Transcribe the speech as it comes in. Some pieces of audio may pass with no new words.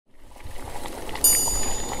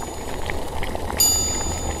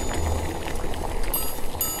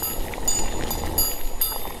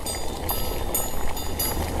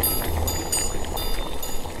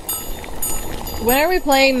When are we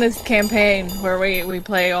playing this campaign where we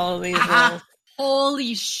play all of these roles?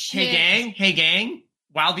 Holy shit. Hey gang,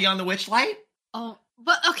 Wild Beyond the Witchlight? Oh,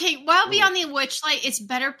 but okay, Wild Beyond the Witchlight, it's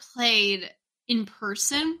better played in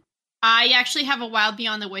person. I actually have a Wild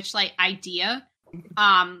Beyond the Witchlight idea.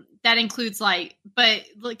 That includes it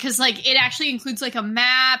actually includes like a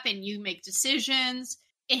map and you make decisions.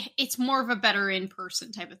 It's more of a better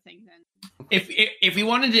in-person type of thing then. If we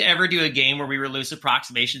wanted to ever do a game where we were loose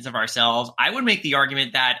approximations of ourselves, I would make the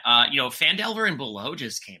argument that Phandelver and Below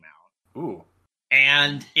just came out. Ooh.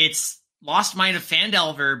 And it's Lost Mind of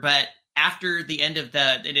Phandelver, but after the end of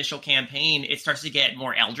the initial campaign, it starts to get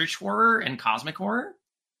more eldritch horror and cosmic horror.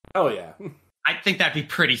 Oh yeah. I think that'd be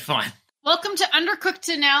pretty fun. Welcome to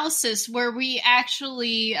Undercooked Analysis, where we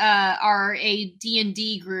actually are a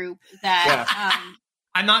D&D group that...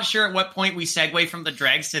 I'm not sure at what point we segue from the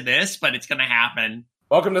dregs to this, but it's going to happen.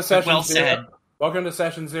 Welcome to session 0. Said. Welcome to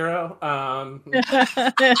session 0. Ooh,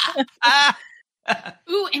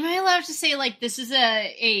 am I allowed to say, this is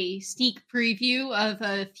a sneak preview of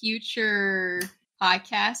a future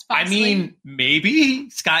podcast, possibly? I mean, maybe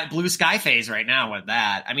blue sky phase right now with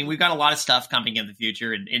that. I mean, we've got a lot of stuff coming in the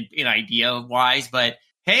future in idea-wise, but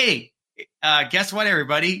hey, guess what,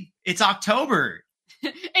 everybody? It's October.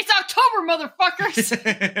 It's October,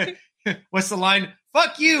 motherfuckers! What's the line?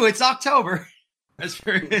 Fuck you, it's October. That's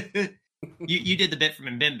for you did the bit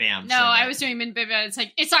from Bim Bam. No, I was doing Bim Bam. It's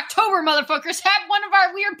like, it's October, motherfuckers! Have one of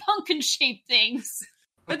our weird pumpkin-shaped things.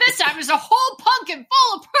 But this time it's a whole pumpkin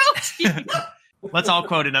full of protein! Let's all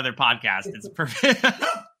quote another podcast. It's perfect.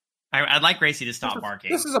 I'd like Gracie to stop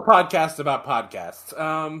barking. This is a podcast about podcasts.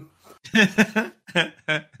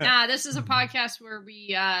 Nah, this is a podcast where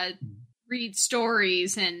we read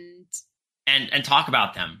stories and talk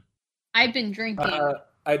about them. I've been drinking.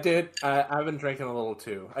 I've been drinking a little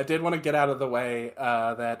too. I did want to get out of the way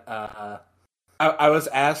that I was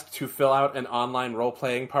asked to fill out an online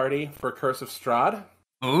role-playing party for Curse of Strahd.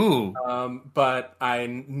 Ooh. But I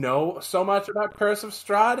know so much about Curse of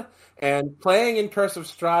Strahd, and playing in Curse of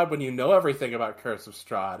Strahd when you know everything about Curse of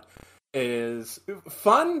Strahd is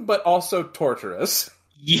fun, but also torturous.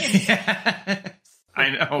 Yeah. I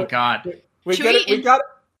know. Oh, God. We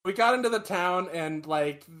got into the town, and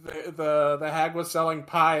the hag was selling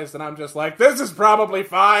pies, and I'm just like, this is probably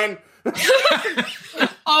fine.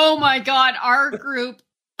 Oh my God, our group.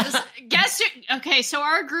 Okay, so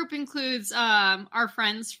our group includes our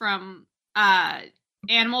friends from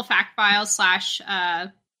Animal Fact Files /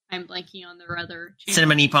 I'm blanking on their other channel.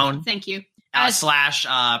 Cinema Nippon. Thank you. /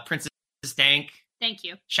 Princess Dank. Thank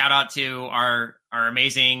you. Shout out to our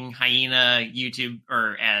amazing hyena YouTube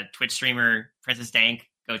or Twitch streamer Princess Dank.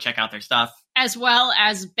 Go check out their stuff. As well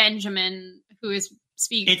as Benjamin, who is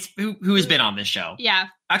speaking. It's who has been on this show. Yeah.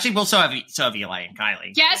 Actually, well, so have Eli and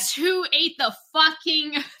Kylie. Guess who ate the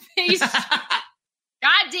fucking face?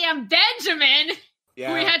 Goddamn Benjamin! Yeah.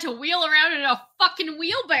 Who we had to wheel around in a fucking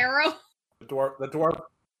wheelbarrow. The dwarf.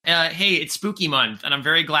 Hey, it's spooky month, and I'm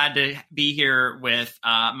very glad to be here with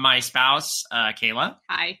my spouse, Kayla.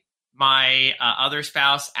 Hi. My other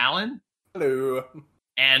spouse, Alan. Hello.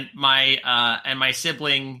 And my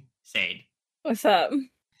sibling, Sade. What's up?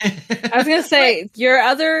 I was gonna say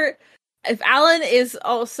if Alan is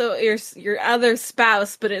also your other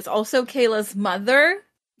spouse, but it's also Kayla's mother.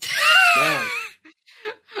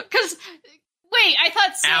 Because wait, I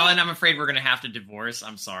thought Alan, I'm afraid we're gonna have to divorce.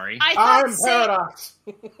 I'm sorry. I'm Paradox.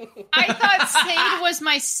 I thought Sade was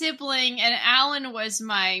my sibling and Alan was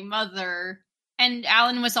my mother, and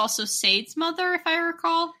Alan was also Sade's mother, if I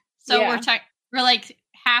recall. So yeah. we're like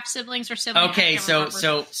half siblings or siblings. Okay,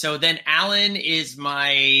 so then Alan is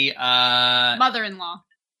my mother-in-law.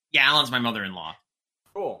 Yeah, Alan's my mother-in-law.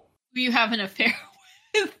 Cool. Who you have an affair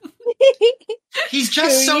with? He's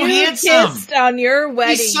just so handsome. Kissed on your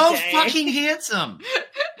wedding He's so day. fucking handsome.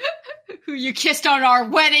 Who you kissed on our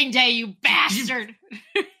wedding day, you bastard.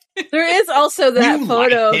 There is also that You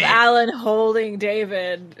photo like of it. Alan holding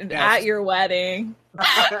David at your wedding.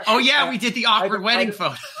 Oh yeah, we did the awkward wedding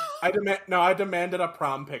photo. I demanded a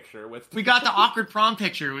prom picture with. We got the awkward prom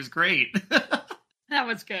picture. It was great. That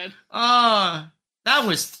was good. That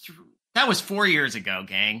was 4 years ago,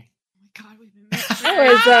 gang. Oh my God, we've been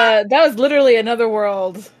That was literally another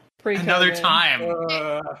world. Pre-COVID. Another time.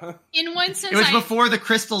 In one sense, It was before the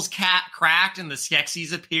crystals cracked and the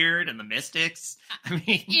Skeksis appeared and the Mystics. I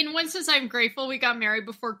mean, in one sense, I'm grateful we got married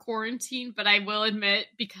before quarantine, but I will admit,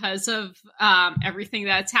 because of everything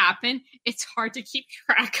that's happened, it's hard to keep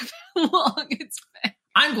track of how long it's been.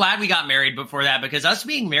 I'm glad we got married before that, because us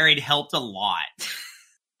being married helped a lot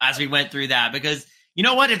as we went through that, because You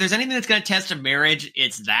know what? If there's anything that's going to test a marriage,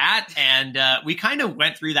 it's that. And we kind of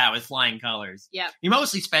went through that with flying colors. Yeah. You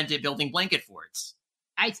mostly spent it building blanket forts.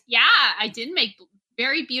 I did make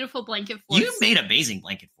very beautiful blanket forts. You made amazing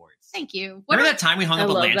blanket forts. Thank you. Remember that time we hung up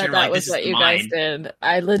a lantern? That was what you guys did.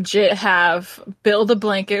 I legit have build a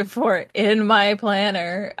blanket fort in my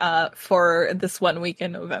planner for this 1 week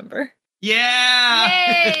in November.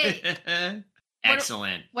 Yeah! Yay!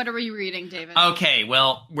 Excellent. What are we reading, David? Okay,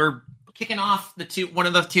 well, we're kicking off one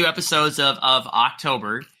of the 2 episodes of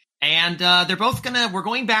October, and we're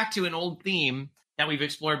going back to an old theme that we've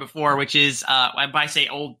explored before, which is, when I say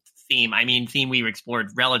old theme, I mean theme we've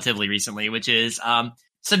explored relatively recently, which is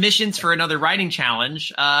submissions for another writing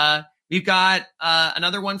challenge. We've got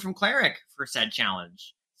another one from Cleric for said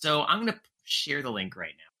challenge. So I'm going to share the link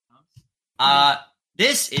right now.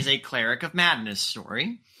 This is a Cleric of Madness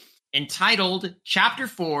story entitled Chapter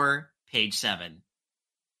 4, Page 7.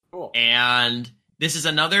 Cool. And this is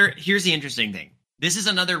here's the interesting thing. This is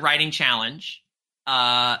another writing challenge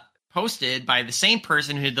posted by the same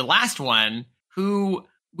person who did the last one, who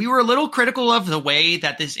we were a little critical of the way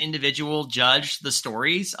that this individual judged the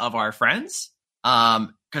stories of our friends.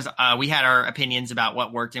 Because we had our opinions about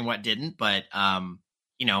what worked and what didn't, but, and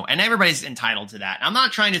everybody's entitled to that. I'm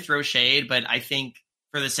not trying to throw shade, but I think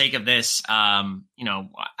for the sake of this,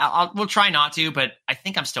 we'll try not to, but I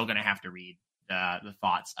think I'm still going to have to read the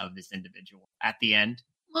thoughts of this individual at the end.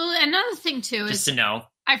 Well, another thing too just to know.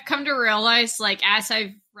 I've come to realize, as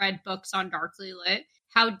I've read books on Darkly Lit,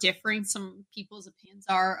 how differing some people's opinions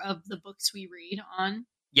are of the books we read on.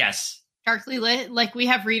 Yes. Darkly Lit. We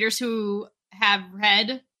have readers who have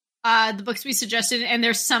read the books we suggested, and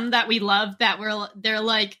there's some that we love that they're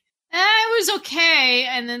like, it was okay,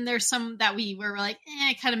 and then there's some that we were like,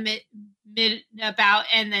 kind of mid about,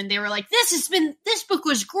 and then they were like, this book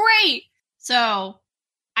was great. So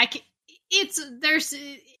it's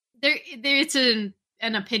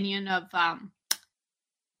an opinion of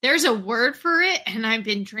there's a word for it, and I've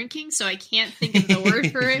been drinking, so I can't think of the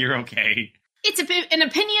word for it. You're okay. It's an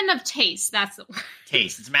opinion of taste. That's the word.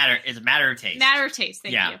 Taste. It's a matter of taste. Matter of taste.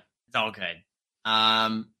 Thank you. It's all good.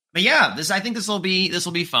 But yeah, I think this will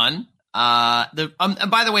be fun. And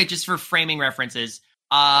by the way, just for framing references,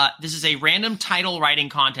 this is a random title writing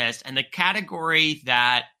contest, and the category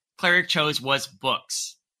that Cleric chose was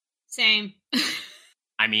books. Same.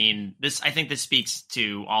 I mean, I think this speaks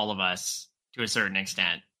to all of us to a certain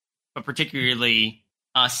extent, but particularly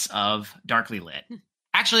us of Darkly Lit.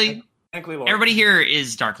 Actually, everybody here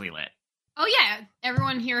is Darkly Lit. Oh yeah,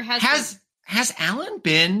 everyone here has Alan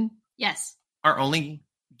been? Yes. Our only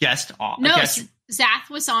guest? No, Zath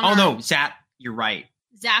was on. Oh no, Zath, you're right.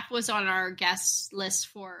 Zath was on our guest list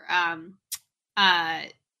for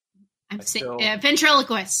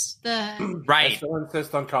ventriloquist. Right. I still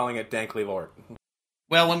insist on calling it Dankly Lord.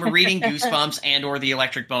 Well, when we're reading Goosebumps and or the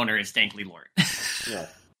Electric Boner, it's Dankly Lord. Yeah.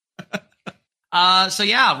 So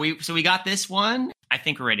yeah, we got this one. I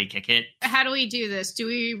think we're ready to kick it. How do we do this? Do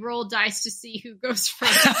we roll dice to see who goes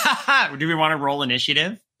first? Do we want to roll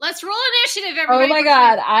initiative? Let's roll initiative, everybody. Oh my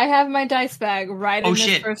god, I have my dice bag right in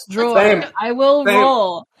the first drawer. Same. I will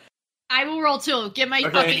roll. I will roll too. Get my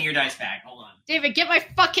Getting your dice bag. Hold on. David, get my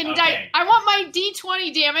fucking dice. I want my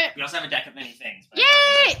D20, damn it. We also have a deck of many things.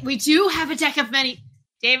 Yay! We do have a deck of many.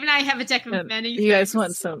 Dave and I have a deck of many things. You guys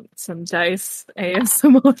want some dice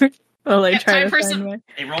ASMR? Well, I try to find my...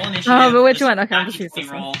 Hey, roll initiative. Oh, but which one? Okay, I'm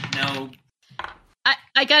just roll. No.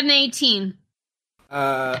 I got an 18.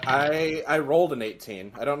 I rolled an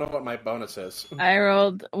 18. I don't know what my bonus is.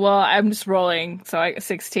 I'm just rolling, so I got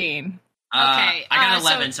 16. Okay. I got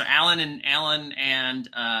 11, so Alan and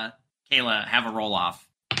Kayla have a roll off.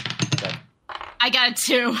 Okay. I got a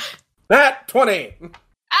 2. That 20!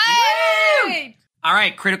 Hey! All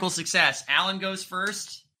right, critical success. Alan goes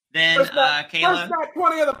first, then Kayla. First that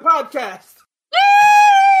 20 of the podcast!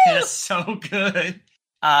 Woo! That's so good.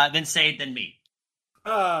 Then Sade, then me.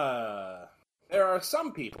 There are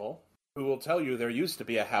some people who will tell you there used to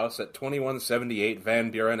be a house at 2178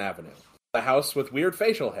 Van Buren Avenue. A house with weird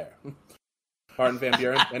facial hair. Pardon, Van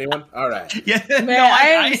Buren? Anyone? All right. Yeah. Man, no,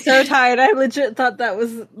 I'm so tired. I legit thought that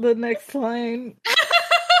was the next line.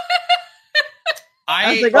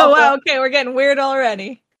 I was like, oh wow, okay, we're getting weird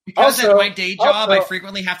already. Because at my day job, I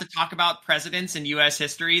frequently have to talk about presidents in U.S.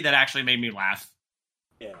 history. That actually made me laugh.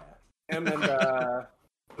 Yeah. And then,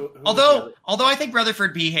 although I think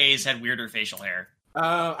Rutherford B. Hayes had weirder facial hair.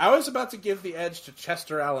 I was about to give the edge to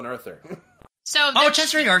Chester Alan Arthur.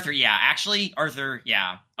 Chester A. Arthur, yeah. Actually, Arthur,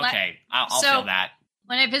 yeah. Okay, I'll feel that.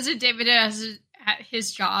 When I visit David at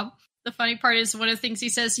his job, the funny part is one of the things he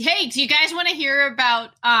says, hey, do you guys want to hear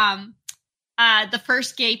about the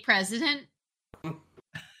first gay president?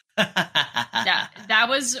 That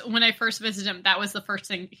was when I first visited him. That was the first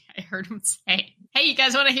thing I heard him say. Hey, you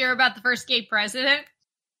guys want to hear about the first gay president?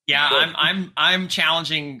 Yeah, I'm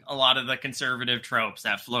challenging a lot of the conservative tropes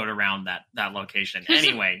that float around that location. Who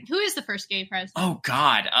is the first gay president? Oh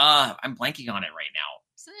God, I'm blanking on it right now.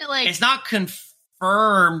 Isn't it like it's not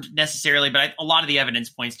confirmed necessarily, but a lot of the evidence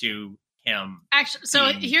points to him. Actually,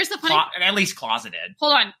 so here's the funny, at least closeted.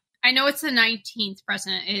 Hold on, I know it's the 19th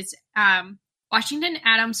president. It's Washington,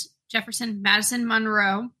 Adams, Jefferson, Madison,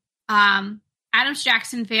 Monroe, Adams,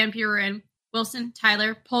 Jackson, Van Buren, Wilson,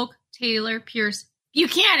 Tyler, Polk, Taylor, Pierce,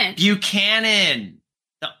 Buchanan.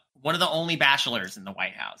 One of the only bachelors in the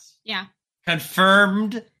White House. Yeah.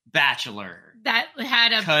 Confirmed bachelor. That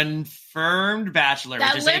had a confirmed bachelor,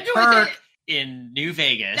 that which is a perk in New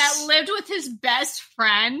Vegas. That lived with his best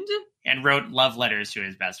friend. And wrote love letters to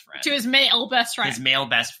his best friend. To his male best friend. His male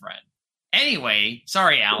best friend. Anyway,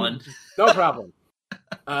 sorry, Alan. No problem.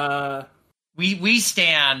 We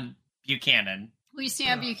stand Buchanan. We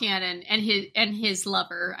stand Buchanan and his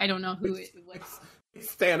lover. I don't know who it was.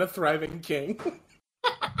 Stan a thriving king.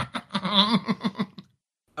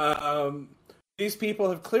 These people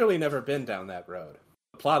have clearly never been down that road.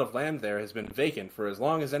 The plot of land there has been vacant for as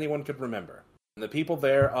long as anyone could remember. And the people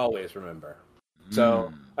there always remember.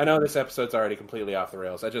 So, I know this episode's already completely off the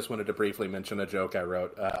rails. I just wanted to briefly mention a joke I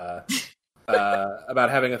wrote about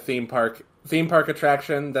having a theme park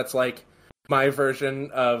attraction that's like my version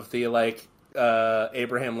of the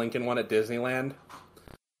Abraham Lincoln one at Disneyland.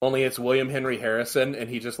 Only it's William Henry Harrison, and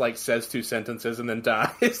he just says 2 sentences and then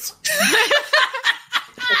dies.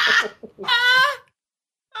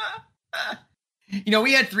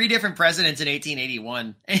 We had 3 different presidents in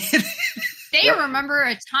 1881. They remember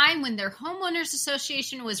a time when their homeowners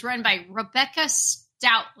association was run by Rebecca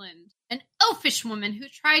Stoutland, an elfish woman who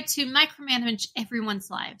tried to micromanage everyone's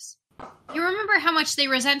lives. You remember how much they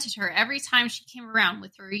resented her every time she came around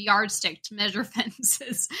with her yardstick to measure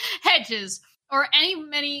fences, hedges, or any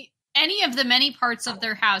of the many parts of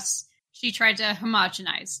their house she tried to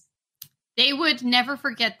homogenize. They would never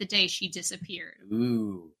forget the day she disappeared.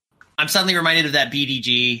 Ooh. I'm suddenly reminded of that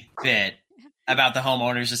BDG bit about the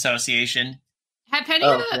homeowners association. Have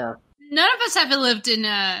none of us have lived in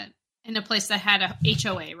a place that had a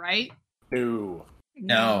HOA, right?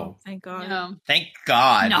 No. Thank God. No. Thank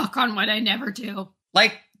God. Knock on wood, I never do.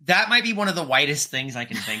 That might be one of the whitest things I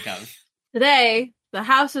can think of. Today, the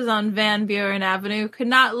houses on Van Buren Avenue could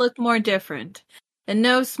not look more different. In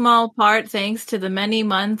no small part thanks to the many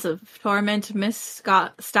months of torment Miss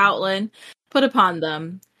Stoutland put upon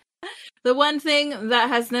them. The one thing that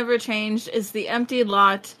has never changed is the empty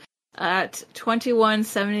lot at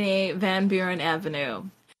 2178 Van Buren Avenue.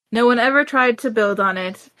 No one ever tried to build on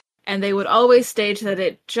it, and they would always state that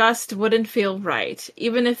it just wouldn't feel right,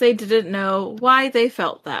 even if they didn't know why they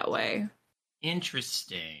felt that way.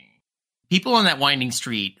 Interesting. People on that winding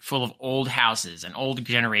street, full of old houses and old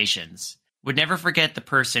generations, would never forget the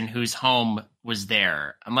person whose home was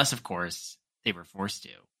there, unless, of course, they were forced to.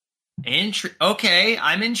 Okay,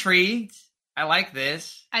 I'm intrigued. I like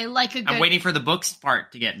this. I'm waiting for the books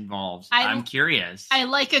part to get involved. I'm curious. I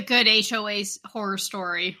like a good HOA horror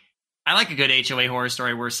story. I like a good HOA horror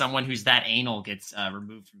story where someone who's that anal gets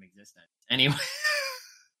removed from existence. Anyway.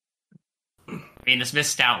 This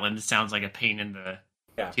Miss Stoutland sounds like a pain in the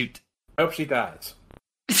toot. I hope she dies.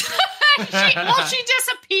 She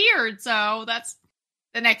disappeared, so that's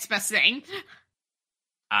the next best thing.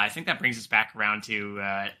 I think that brings us back around to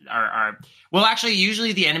our. Well, actually,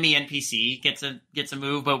 usually the enemy NPC gets a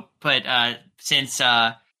move, but since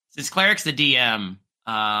Cleric's the DM,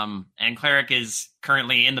 and Cleric is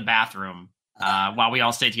currently in the bathroom, while we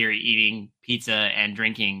all sit here eating pizza and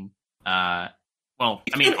drinking. Our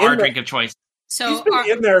drink of choice. So he's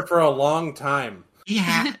been in there for a long time.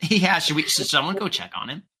 Yeah. Should someone go check on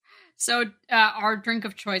him? So our drink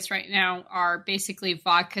of choice right now are basically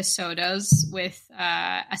vodka sodas with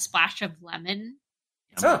a splash of lemon.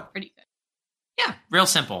 It's pretty good. Yeah, real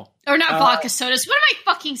simple. Or not vodka sodas. What am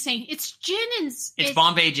I fucking saying? It's gin and... It's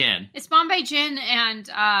Bombay gin. It's Bombay gin and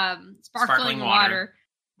sparkling water.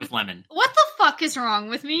 With lemon. What the fuck is wrong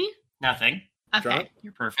with me? Nothing. Okay. Drunk?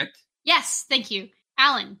 You're perfect. Yes, thank you.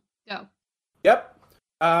 Alan, go. Yep.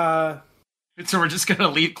 So we're just going to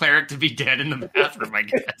leave Cleric to be dead in the bathroom, I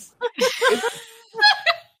guess.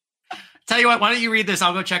 Tell you what, why don't you read this?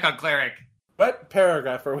 I'll go check on Cleric. What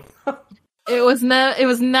paragraph are we on? It was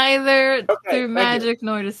neither through magic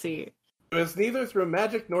nor deceit. It was neither through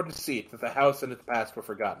magic nor deceit that the house and its past were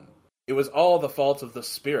forgotten. It was all the fault of the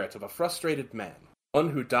spirit of a frustrated man,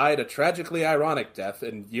 one who died a tragically ironic death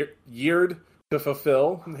and yearned to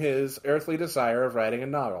fulfill his earthly desire of writing a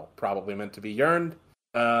novel, probably meant to be yearned,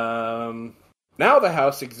 Now the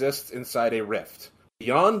house exists inside a rift,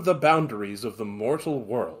 beyond the boundaries of the mortal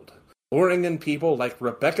world, luring in people like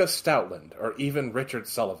Rebecca Stoutland or even Richard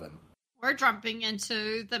Sullivan. We're jumping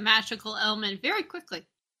into the magical element very quickly.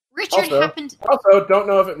 Richard happened... Also, don't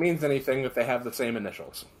know if it means anything if they have the same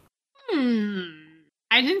initials.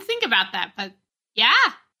 I didn't think about that, but yeah,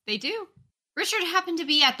 they do. Richard happened to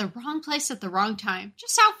be at the wrong place at the wrong time,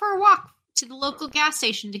 just out for a walk to the local gas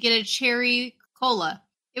station to get a cherry cola.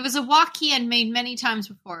 It was a walk he had made many times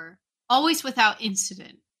before, always without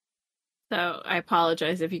incident. So I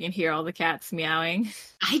apologize if you can hear all the cats meowing.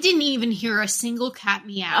 I didn't even hear a single cat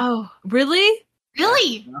meow. Oh, really?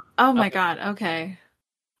 Really? Oh my god, okay.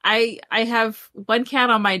 I have one cat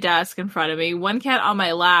on my desk in front of me, one cat on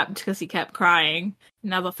my lap because he kept crying.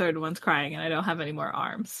 Now the third one's crying and I don't have any more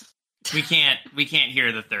arms. We can't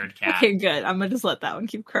hear the third cat. Okay, good. I'm gonna just let that one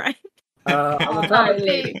keep crying. On the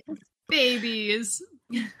topic, babies.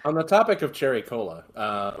 On the topic of cherry cola,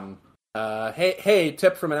 hey,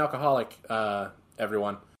 tip from an alcoholic,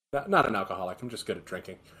 everyone. Not an alcoholic. I'm just good at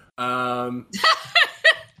drinking. Drinking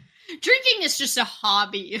is just a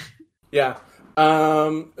hobby. Yeah.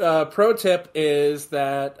 Pro tip is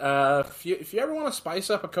that if you ever want to spice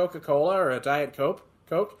up a Coca-Cola or a Diet Coke,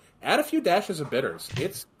 add a few dashes of bitters.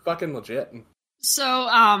 It's fucking legit. So,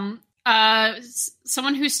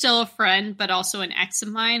 someone who's still a friend, but also an ex of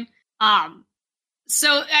mine.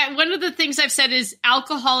 So one of the things I've said is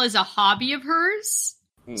alcohol is a hobby of hers.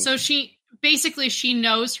 So she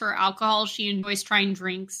knows her alcohol. She enjoys trying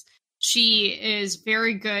drinks. She is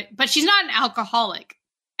very good, but she's not an alcoholic.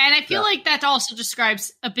 And I feel like that also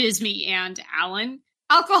describes Abysme and Alan.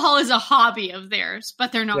 Alcohol is a hobby of theirs,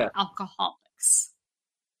 but they're not alcoholics.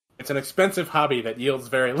 It's an expensive hobby that yields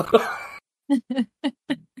very little.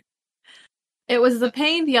 It was the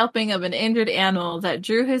pained yelping of an injured animal that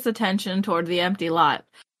drew his attention toward the empty lot.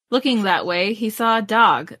 Looking that way, he saw a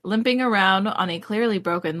dog, limping around on a clearly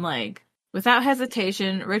broken leg. Without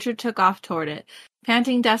hesitation, Richard took off toward it.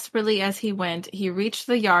 Panting desperately as he went, he reached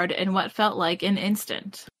the yard in what felt like an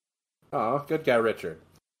instant. Oh, good guy, Richard.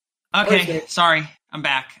 Okay, sorry. I'm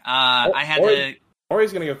back. Or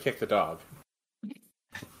he's gonna go kick the dog.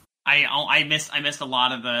 I missed a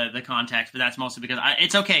lot of the context, but that's mostly because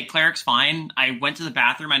it's okay. Cleric's fine. I went to the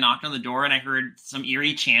bathroom, I knocked on the door, and I heard some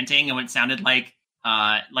eerie chanting, and it sounded like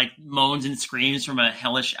moans and screams from a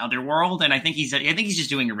hellish otherworld. And I think he's just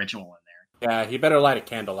doing a ritual in there. Yeah, he better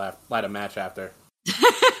light a match after.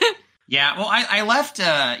 Yeah, well, I left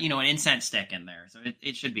an incense stick in there, so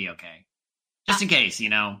it should be okay, just in case.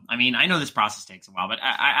 I mean, I know this process takes a while, but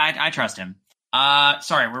I trust him.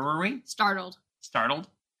 Sorry, where were we? Startled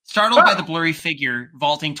By the blurry figure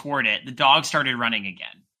vaulting toward it, the dog started running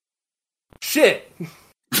again. Shit!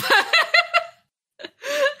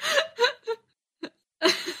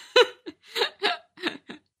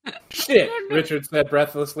 Shit! Richard said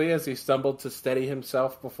breathlessly as he stumbled to steady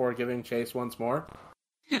himself before giving chase once more.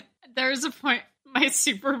 There's a point, my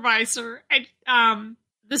supervisor,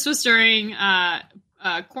 this was during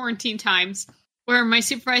quarantine times, where my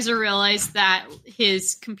supervisor realized that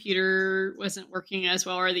his computer wasn't working as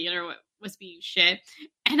well, or the internet was being shit,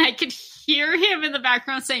 and I could hear him in the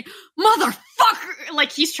background saying, "Motherfucker!"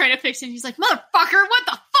 Like he's trying to fix it, and he's like, "Motherfucker, what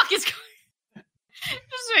the fuck is going on?"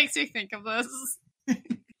 Just makes me think of this.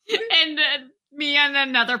 And me and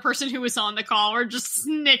another person who was on the call were just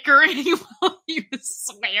snickering while he was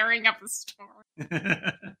swearing up a storm.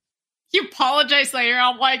 He apologized later.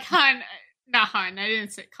 I'm like, "Hun, not hun. I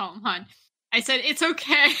didn't call him hun. I said, it's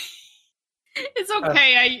okay. It's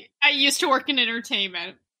okay. I used to work in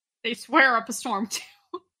entertainment. They swear up a storm,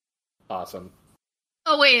 too." Awesome.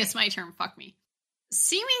 Oh, wait, it's my turn. Fuck me.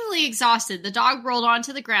 Seemingly exhausted, the dog rolled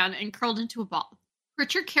onto the ground and curled into a ball.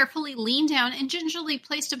 Richard carefully leaned down and gingerly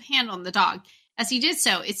placed a hand on the dog. As he did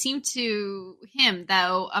so, it seemed to him,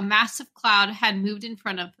 though, a massive cloud had moved in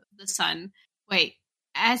front of the sun. Wait,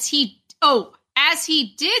 as he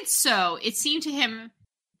did so, it seemed to him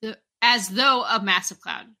as though a massive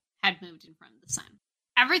cloud had moved in front of the sun.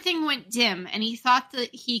 Everything went dim, and he thought that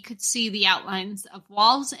he could see the outlines of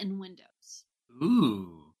walls and windows.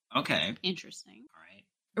 Ooh, okay. Interesting. All right.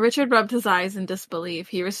 Richard rubbed his eyes in disbelief.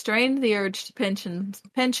 He restrained the urge to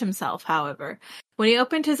pinch himself, however. When he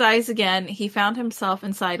opened his eyes again, he found himself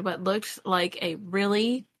inside what looked like a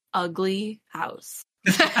really ugly house.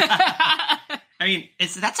 I mean,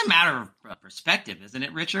 that's a matter of perspective, isn't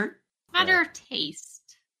it, Richard? Matter of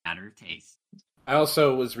taste. Matter of taste. I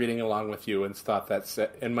also was reading along with you and thought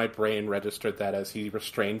that, and my brain registered that as he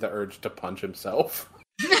restrained the urge to punch himself.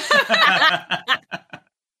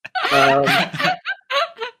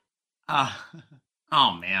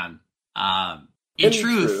 Oh man. In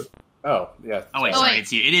truth. Oh, yeah. Oh, wait, sorry.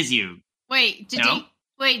 It's you. It is you. Wait,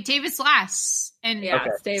 David's last. And yeah,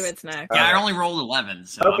 it's David's next. Yeah, I only rolled 11,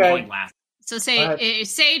 so I'm going last. So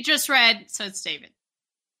say just read, so it's David.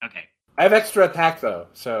 Okay. I have extra attack, though,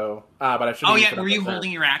 so... but I should. Oh, yeah, were you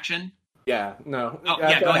holding your action? Yeah, no. Oh,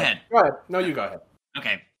 yeah, go ahead. Go ahead. No, you go ahead.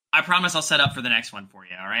 Okay. I promise I'll set up for the next one for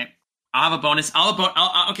you, all right? I'll have a bonus.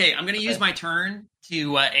 Okay, I'm going to use my turn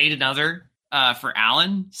to aid another for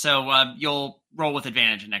Alan, so you'll roll with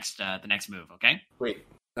advantage the next move, okay? Sweet.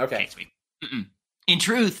 Okay, sweet. In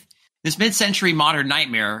truth, this mid-century modern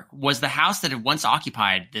nightmare was the house that had once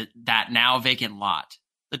occupied that now vacant lot.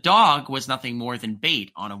 The dog was nothing more than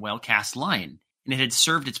bait on a well-cast line, and it had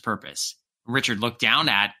served its purpose. Richard looked down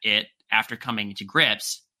at it after coming to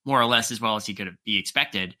grips, more or less as well as he could be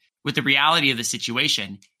expected, with the reality of the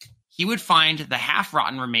situation. He would find the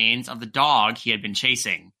half-rotten remains of the dog he had been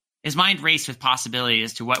chasing. His mind raced with possibility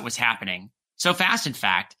as to what was happening. So fast, in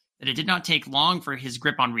fact, that it did not take long for his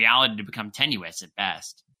grip on reality to become tenuous at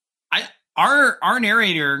best. Our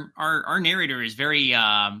narrator is very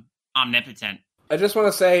omnipotent. I just want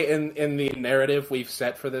to say, in the narrative we've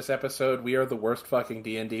set for this episode, we are the worst fucking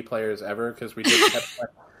D&D players ever because we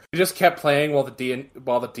just kept playing while the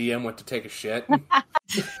DM went to take a shit.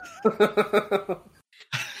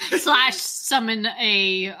 / summon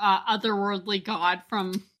a otherworldly god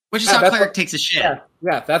from... Which is how Cleric takes a shit.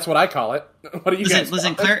 Yeah, that's what I call it. What do you guys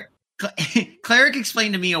listen, Cleric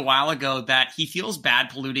explained to me a while ago that he feels bad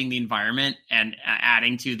polluting the environment and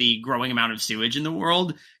adding to the growing amount of sewage in the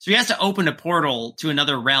world. So he has to open a portal to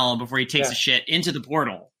another realm before he takes a shit into the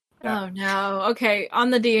portal. Yeah. Oh no. Okay,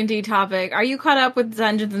 on the D&D topic, are you caught up with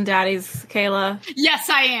Dungeons and Daddies, Kayla? Yes,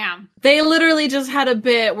 I am. They literally just had a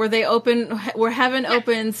bit where heaven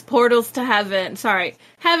opens portals to heaven. Sorry.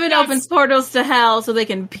 Heaven opens portals to hell so they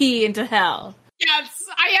can pee into hell. Yes,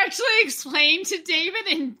 I actually explained to David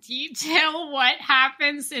in detail what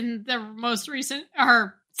happens in the most recent,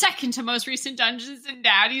 or second to most recent Dungeons and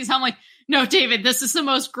Daddies. I'm like, no, David, this is the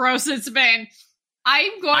most gross it's been.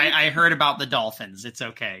 I heard about the dolphins. It's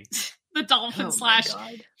okay. The dolphin / He lost 35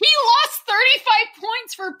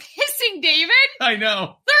 points for pissing, David! I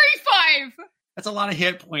know. 35! That's a lot of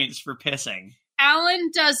hit points for pissing.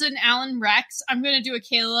 Alan does an Alan Rex. I'm going to do a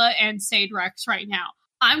Kayla and Sade Rex right now.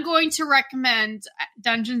 I'm going to recommend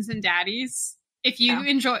Dungeons and Daddies. If you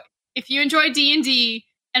enjoy D&D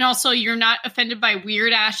and also you're not offended by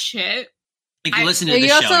weird ass shit. Like you listen to the show.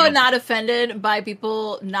 You're also not offended by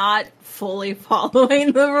people not fully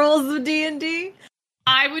following the rules of D&D?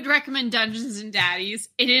 I would recommend Dungeons and Daddies.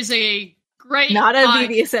 It is a great... Not a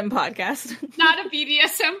BDSM podcast. Not a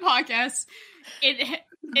BDSM podcast. It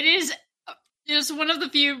is one of the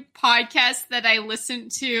few podcasts that I listen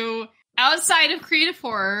to outside of Creative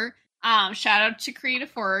Horror. Shout out to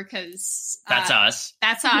Creative Horror because that's us.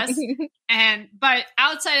 That's us. But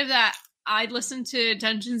outside of that, I listen to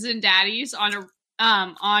Dungeons and Daddies on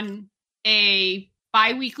a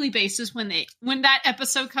bi-weekly basis. When that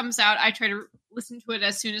episode comes out, I try to listen to it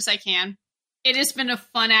as soon as I can. It has been a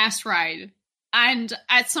fun ass ride, and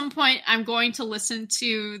at some point, I'm going to listen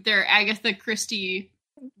to their Agatha Christie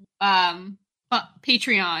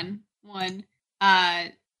Patreon one.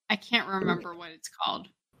 I can't remember what it's called.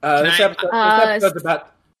 This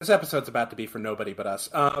episode's about to be for nobody but us.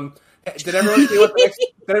 Did everyone see what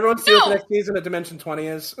the next season of Dimension 20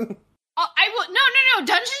 is? No.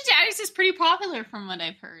 Dungeons and Daddies is pretty popular from what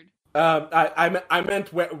I've heard. I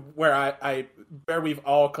meant where we've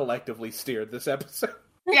all collectively steered this episode.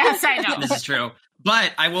 Yes, I know. This is true.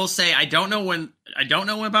 But I will say I don't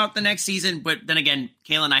know about the next season, but then again,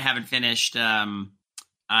 Kayla and I haven't finished Never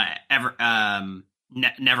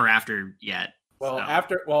After yet. Well,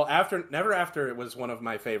 after Never After, it was one of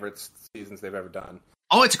my favorite seasons they've ever done.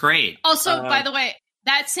 Oh, it's great. Also, by the way,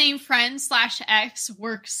 that same friend / ex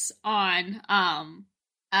works on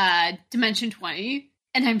Dimension 20,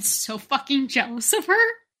 and I'm so fucking jealous of her.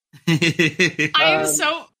 I am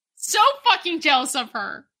so fucking jealous of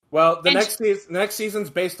her. Well, the next season's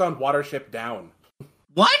based on Watership Down.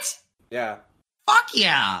 What? Yeah. Fuck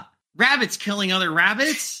yeah! Rabbits killing other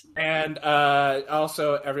rabbits? And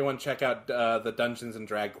also, everyone check out the Dungeons and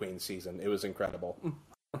Drag Queen season. It was incredible.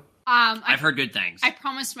 I've heard good things. I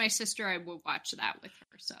promised my sister I would watch that with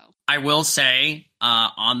her, so. I will say,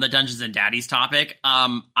 on the Dungeons and Daddies topic,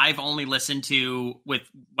 I've only listened to, with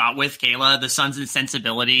Kayla, the Sons and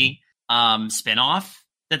Sensibility spinoff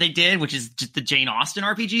that they did, which is just the Jane Austen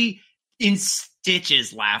RPG, in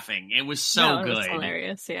stitches laughing. It was so good. It was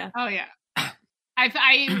hilarious, yeah. Oh, yeah.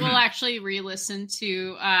 I will actually re-listen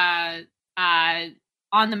to On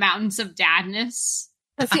the Mountains of Dadness.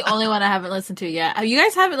 That's the only one I haven't listened to yet. You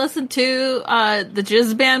guys haven't listened to the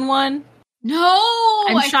Jizz Band one? No!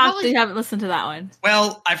 I'm shocked that you haven't listened to that one.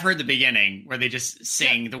 Well, I've heard the beginning where they just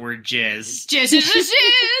sing the word jizz. Jizz is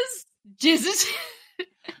jizz! Jizz is...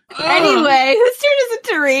 Anyway, whose turn is it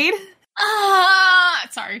to read?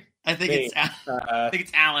 Sorry. I think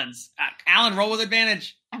it's Alan's. Alan, roll with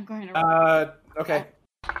advantage. I'm going to roll. Okay.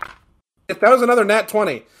 If that was another nat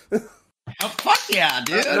 20. Oh, fuck yeah,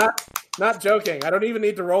 dude. Not joking. I don't even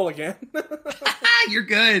need to roll again. You're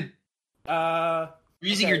good. You're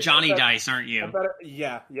using your Johnny dice, aren't you?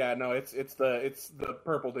 Yeah. No, it's the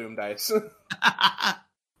purple doom dice.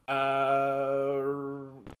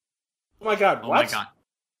 Oh my god! What? Oh my god!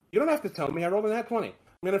 You don't have to tell me. I rolled a nat 20. I'm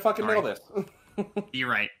gonna fucking nail this. You're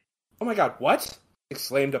right. Oh my god! What?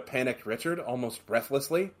 Exclaimed a panicked Richard, almost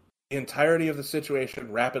breathlessly. The entirety of the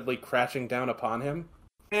situation rapidly crashing down upon him.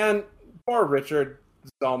 And poor Richard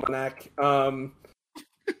Zalmanek.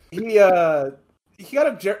 He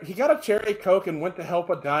got a cherry Coke and went to help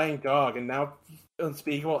a dying dog, and now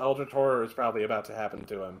unspeakable eldritch horror is probably about to happen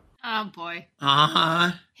to him. Oh boy.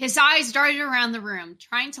 Uh-huh. His eyes darted around the room,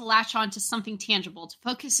 trying to latch onto something tangible to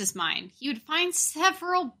focus his mind. He would find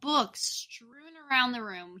several books strewn around the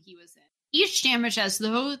room he was in, each damaged as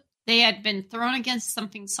though they had been thrown against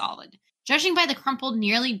something solid. Judging by the crumpled,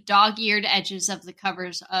 nearly dog-eared edges of the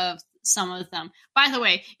covers of some of them. By the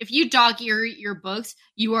way, if you dog-ear your books,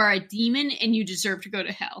 you are a demon and you deserve to go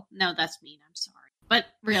to hell. No, that's mean. I'm sorry. But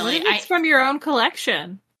really, what if it's from your own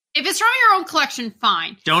collection? If it's from your own collection,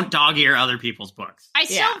 fine. Don't dog-ear other people's books.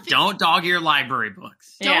 Don't dog-ear library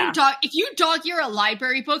books. If you dog-ear a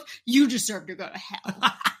library book, you deserve to go to hell.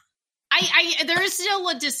 There is still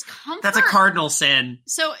a discomfort. That's a cardinal sin.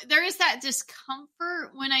 So there is that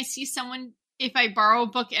discomfort when I see someone, if I borrow a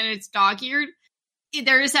book and it's dog-eared,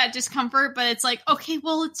 there is that discomfort, but it's like, okay,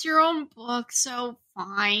 well, it's your own book, so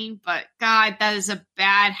fine. But God, that is a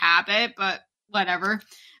bad habit, but whatever.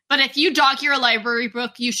 But if you dog-ear a library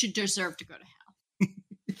book, you should deserve to go to hell.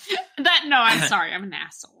 I'm sorry, I'm an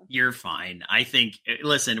asshole. You're fine. I think,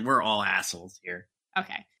 listen, we're all assholes here.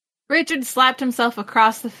 Okay. Richard slapped himself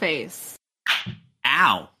across the face.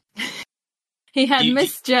 Ow. He had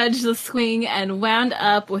misjudged the swing and wound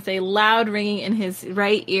up with a loud ringing in his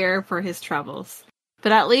right ear for his troubles.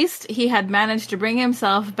 But at least he had managed to bring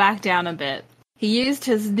himself back down a bit. He used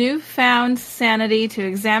his newfound sanity to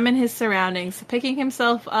examine his surroundings, picking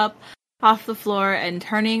himself up off the floor and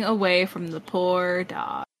turning away from the poor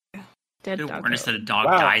dog. Dead dog. Warn us that a dog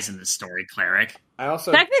dies in this story, Cleric.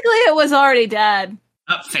 Technically, it was already dead.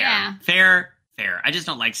 Fair. Yeah. Fair. I just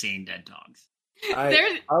don't like seeing dead dogs.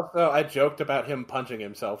 I joked about him punching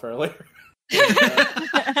himself earlier.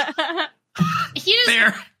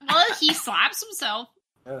 He slaps himself.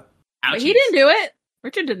 Yeah. But he didn't do it.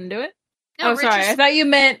 Richard didn't do it. No, sorry. I thought you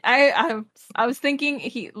meant I was thinking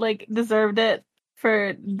he deserved it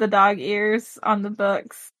for the dog ears on the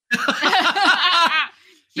books.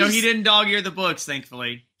 No, he didn't dog-ear the books,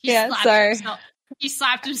 thankfully. Sorry. He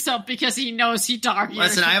slapped himself because he knows he dog-eared.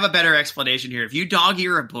 Listen, I have a better explanation here. If you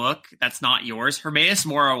dog-ear a book that's not yours, Hermaeus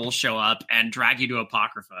Mora will show up and drag you to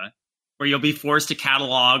Apocrypha, where you'll be forced to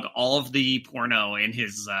catalog all of the porno in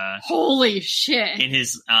his... Holy shit. In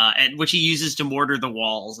his... and which he uses to mortar the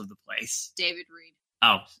walls of the place. David Reed.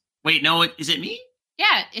 Oh. Wait, no, is it me?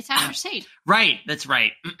 Yeah, it's after Sage. Right, that's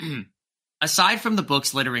right. Aside from the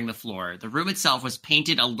books littering the floor, the room itself was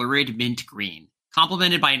painted a lurid mint green,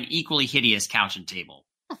 complemented by an equally hideous couch and table.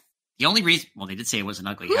 The only reason... Well, they did say it was an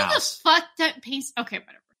ugly house. Who the fuck that paints... Okay,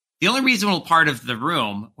 whatever. The only reasonable part of the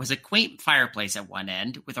room was a quaint fireplace at one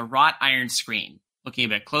end with a wrought iron screen. Looking a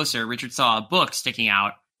bit closer, Richard saw a book sticking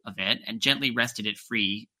out of it and gently wrested it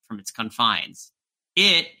free from its confines.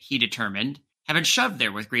 It, he determined, had been shoved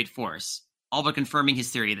there with great force, all but confirming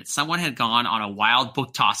his theory that someone had gone on a wild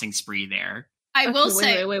book-tossing spree there. I will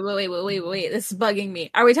say... Wait. This is bugging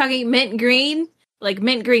me. Are we talking mint green? Like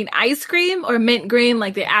mint green ice cream, or mint green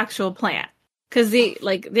like the actual plant? Because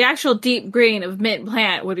the actual deep green of mint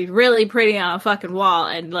plant would be really pretty on a fucking wall,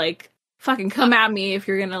 and fucking come at me if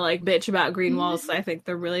you're gonna bitch about green walls. I think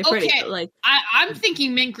they're really pretty. Okay, but, I'm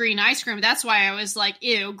thinking mint green ice cream. That's why I was like,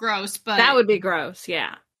 ew, gross. But that would be gross.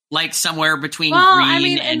 Yeah. Like somewhere between green and white. I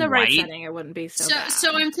mean, in the right setting, it wouldn't be so bad.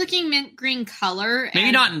 So I'm clicking mint green color.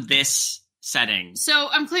 Maybe not in this setting. So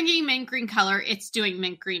I'm clicking mint green color. It's doing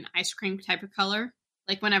mint green ice cream type of color.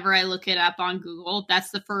 Like whenever I look it up on Google,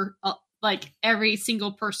 that's the first. Every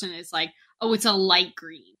single person is like, oh, it's a light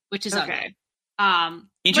green, which is okay. Ugly.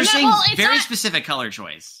 Interesting, very specific color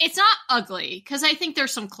choice. It's not ugly, because I think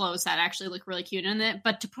there's some clothes that actually look really cute in it,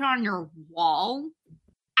 but to put on your wall...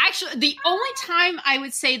 Actually, the only time I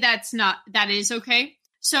would say that is okay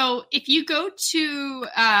So if you go to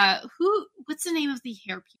what's the name of the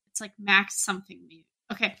hair people? It's like Max something.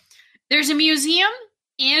 Okay. There's a museum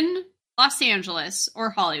in Los Angeles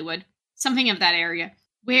or Hollywood, something of that area,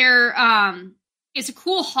 where it's a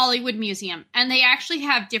cool Hollywood museum. And they actually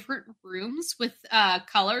have different rooms with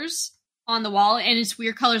colors on the wall, and it's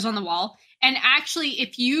weird colors on the wall. And actually,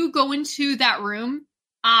 if you go into that room,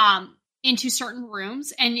 into certain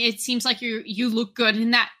rooms, and it seems like you look good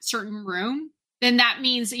in that certain room, then that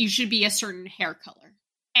means that you should be a certain hair color.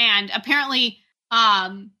 And apparently,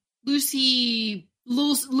 Lucille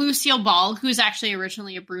Ball, who's actually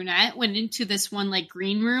originally a brunette, went into this one like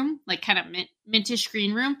green room, like kind of mintish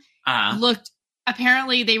green room.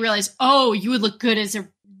 Apparently they realized, oh, you would look good as a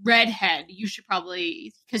redhead. You should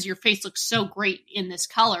probably, because your face looks so great in this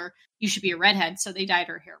color, you should be a redhead. So they dyed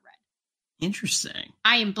her hair red. Interesting.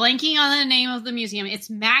 I am blanking on the name of the museum. It's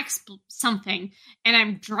Max something, and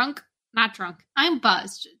I'm not drunk. I'm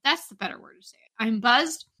buzzed. That's the better word to say it. I'm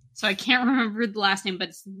buzzed, so I can't remember the last name, but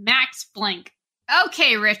it's Max blank.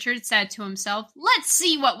 Okay, Richard said to himself, let's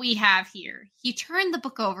see what we have here. He turned the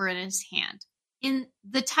book over in his hand. In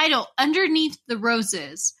the title, Underneath the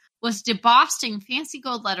Roses, was embossed in fancy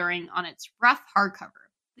gold lettering on its rough hardcover.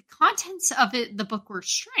 The contents of the book were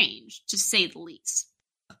strange, to say the least.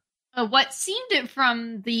 What seemed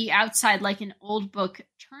from the outside like an old book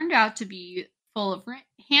turned out to be full of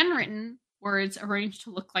handwritten words arranged to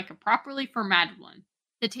look like a properly formatted one.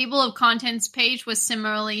 The table of contents page was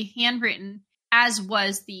similarly handwritten, as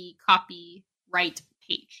was the copyright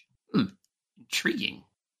page. Intriguing.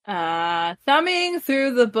 Thumbing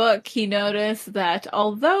through the book, he noticed that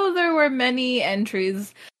although there were many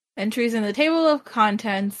entries in the table of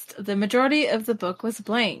contents, the majority of the book was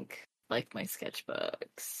blank. Like my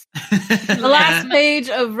sketchbooks. The last page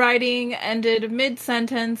of writing ended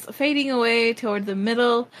mid-sentence, fading away toward the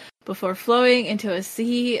middle before flowing into a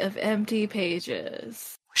sea of empty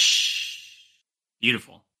pages. Whoosh.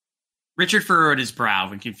 Beautiful. Richard furrowed his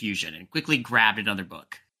brow in confusion and quickly grabbed another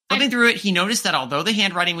book. Flipping through it, he noticed that although the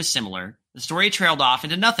handwriting was similar, the story trailed off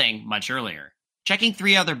into nothing much earlier. Checking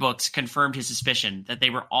 3 other books confirmed his suspicion that they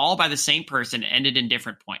were all by the same person and ended in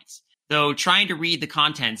different points. Though trying to read the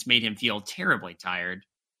contents made him feel terribly tired.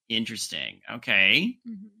 Interesting. Okay.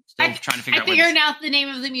 Mm-hmm. Still trying to figure out I figured out the name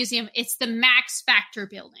of the museum. It's the Max Factor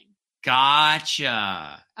building.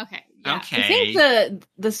 Gotcha. Okay. Yeah. Okay. I think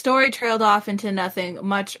the story trailed off into nothing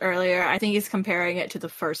much earlier. I think he's comparing it to the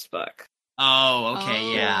first book. Oh,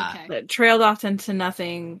 okay, yeah. Okay. It trailed off into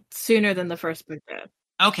nothing sooner than the first book did.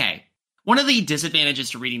 Okay. One of the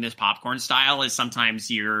disadvantages to reading this popcorn style is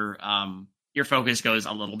sometimes your focus goes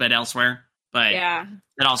a little bit elsewhere, but yeah,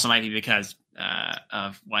 that also might be because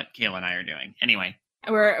of what Kayla and I are doing. Anyway,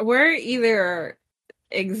 we're either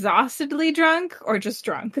exhaustedly drunk or just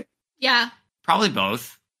drunk. Yeah, probably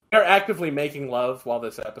both. They're actively making love while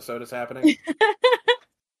this episode is happening.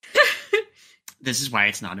 This is why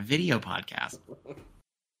it's not a video podcast.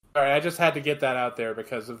 Sorry, I just had to get that out there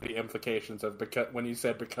because of the implications of when you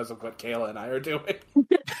said because of what Kayla and I are doing.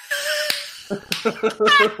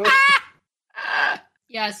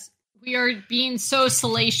 Yes, we are being so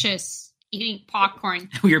salacious eating popcorn.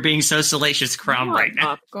 We are being so salacious, Crumb, right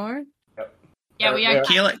now. Popcorn? Yep. Yeah, we are.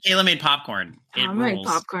 Kayla made popcorn. I'm gonna make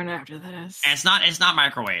popcorn after this. And it's not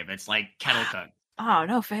microwave. It's like kettle cooked. Oh,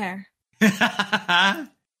 no fair.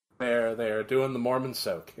 They're doing the Mormon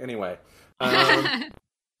soak. Anyway.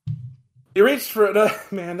 He reached for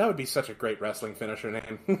man, that would be such a great wrestling finisher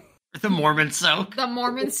name. The Mormon soak. The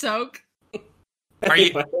Mormon soak. Are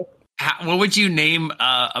you? What would you name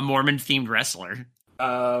a Mormon themed wrestler?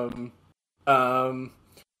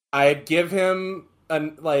 I'd give him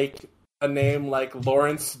a name like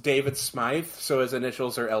Lawrence David Smythe, so his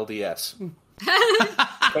initials are LDS.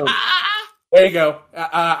 So, there you go.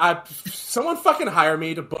 Someone fucking hire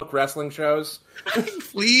me to book wrestling shows.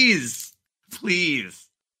 Please. He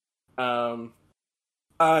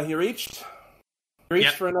reached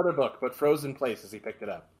for another book, but froze in place as he picked it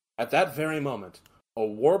up. At that very moment, a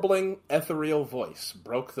warbling, ethereal voice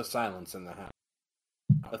broke the silence in the house.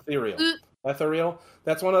 Ethereal.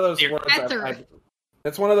 That's one of those words.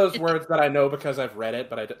 That's one of those words that I know because I've read it,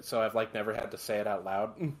 but so I've never had to say it out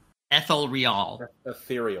loud. Ethel Real.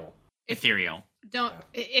 Ethereal. Don't.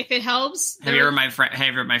 If it helps. Have you ever my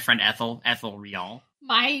friend Ethel Real?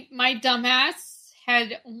 My dumbass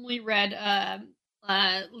had only read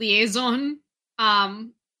Liaison,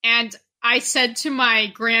 and I said to my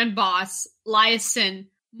grand boss Liaison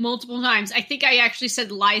multiple times. I think I actually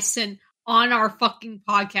said Liaison on our fucking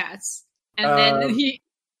podcast, and then he.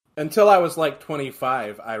 Until I was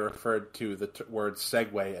 25, I referred to the word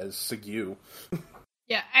segue as segue.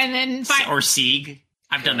 Yeah, and then or Sieg.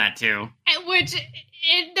 I've done that too.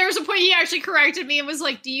 There's a point he actually corrected me and was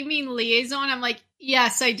like, "Do you mean liaison?" I'm like,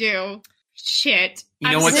 "Yes, I do." Shit.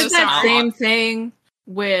 You know what's I did that same thing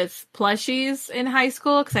with plushies in high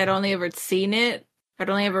school because I'd only ever seen it. I'd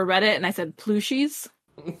only ever read it, and I said plushies.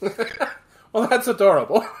 Well, that's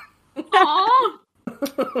adorable. Aww.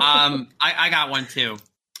 I got one too.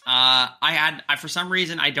 I for some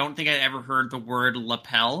reason I don't think I'd ever heard the word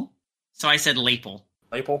lapel, so I said lapel.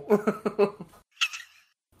 Lapel.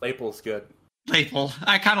 Lapel's good. Lapel.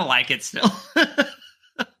 I kind of like it still.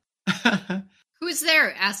 Who's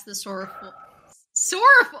there? Asked the sorrowful. So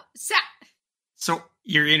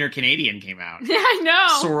your inner Canadian came out. I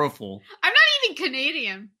know. Sorrowful. I'm not even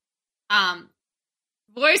Canadian.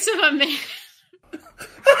 Voice of a man.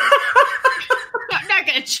 I'm not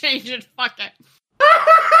gonna change it. Fuck it.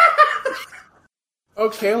 Oh,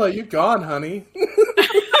 Kayla, you gone, honey.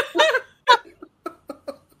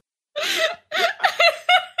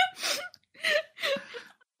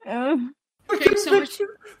 Okay, so much.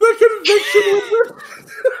 The conviction was...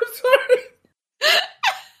 I'm sorry.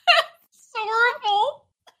 Sorrowful.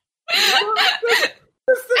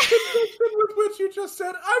 It's the conviction with which you just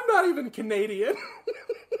said, I'm not even Canadian.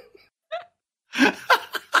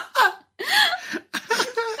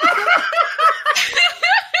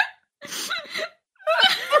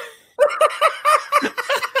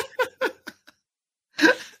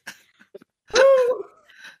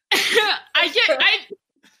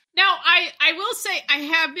 I will say I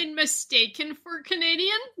have been mistaken for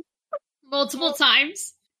Canadian multiple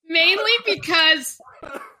times, mainly because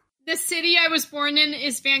the city I was born in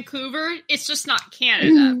is Vancouver. It's just not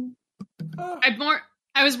Canada.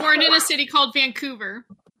 I was born in a city called Vancouver.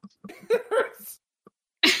 I'm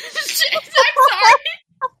sorry.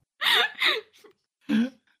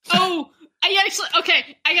 Oh, I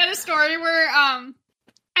got a story where I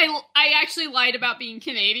actually lied about being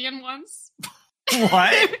Canadian once.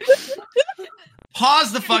 What?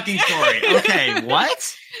 Pause the fucking story. Okay,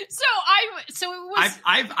 what? So it was.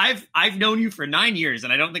 I've known you for 9 years,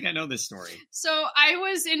 and I don't think I know this story. So I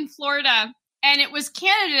was in Florida, and it was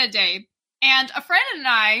Canada Day, and a friend and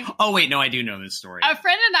I. Oh wait, no, I do know this story. A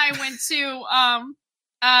friend and I went to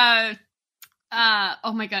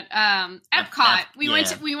oh my god, Epcot. We went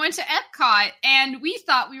to Epcot, and we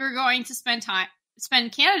thought we were going to spend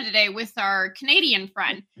Canada Day with our Canadian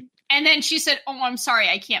friend. And then she said, "Oh, I'm sorry,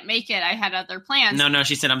 I can't make it. I had other plans." No,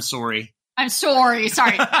 she said, "I'm sorry." I'm sorry.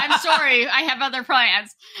 Sorry. I'm sorry. I have other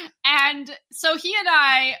plans. And so he and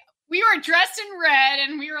I, we were dressed in red,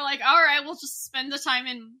 and we were like, all right, we'll just spend the time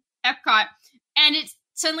in Epcot. And it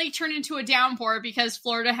suddenly turned into a downpour because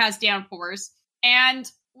Florida has downpours. And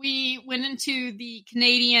we went into the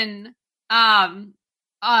Canadian pavilion.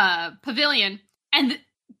 And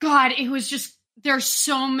God, it was just, there's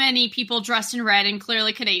so many people dressed in red and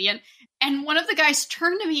clearly Canadian. And one of the guys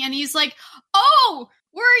turned to me and he's like, "Oh,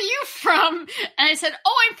 where are you from?" And I said,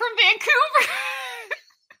 "Oh, I'm from Vancouver."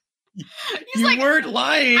 He's you weren't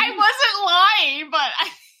lying. I wasn't lying, but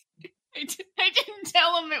I didn't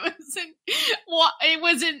tell him it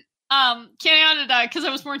was in Canada because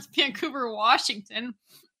I was born in Vancouver, Washington.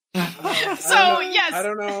 Yes. I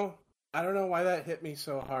don't know why that hit me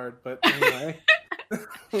so hard, but anyway.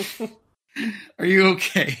 Are you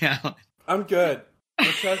okay, Alan? I'm good. My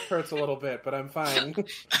chest hurts a little bit, but I'm fine. Do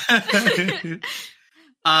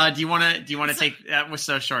you want to take that was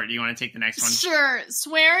so short. Do you want to take the next one? Sure.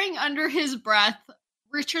 Swearing under his breath,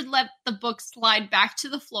 Richard let the book slide back to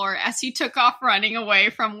the floor as he took off running away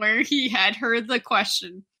from where he had heard the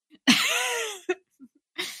question.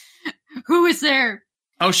 Who is there?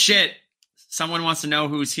 Oh shit. Someone wants to know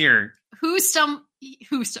who's here.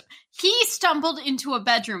 He stumbled into a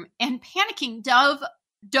bedroom and panicking dove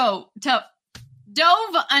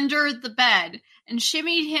under the bed and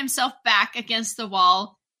shimmied himself back against the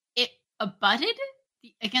wall. It abutted?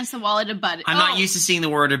 Against the wall, it abutted. I'm not used to seeing the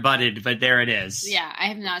word abutted, but there it is. Yeah, I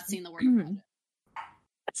have not seen the word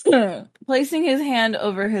abutted. Placing his hand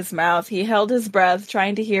over his mouth, he held his breath,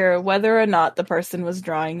 trying to hear whether or not the person was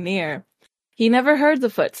drawing near. He never heard the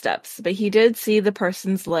footsteps, but he did see the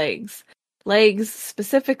person's legs. Legs,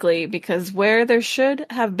 specifically, because where there should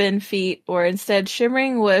have been feet were instead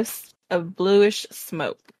shimmering wisps of bluish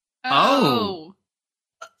smoke. Oh.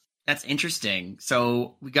 That's interesting.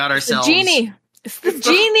 So we got ourselves... The genie! It's the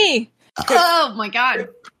genie! Oh my god.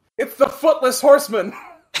 It's the Footless Horseman!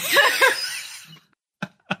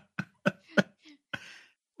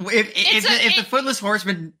 If the Footless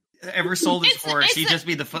Horseman ever sold his horse, he'd just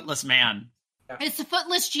be the Footless Man. It's the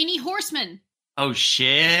Footless Genie Horseman. Oh,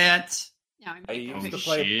 shit. No, I used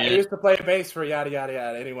to play bass for yada yada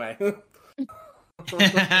yada anyway.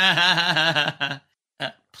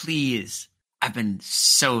 Please. I've been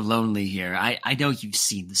so lonely here. I know you've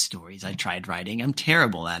seen the stories I tried writing. I'm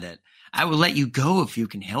terrible at it. I will let you go if you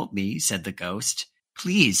can help me, said the ghost.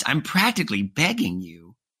 Please, I'm practically begging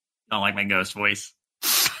you. I don't like my ghost voice.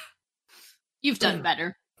 You've done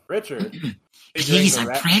better. Richard. Please, I'm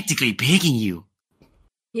practically begging you.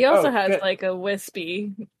 He also has like a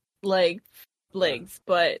wispy, like, legs,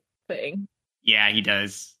 butt thing. Yeah, he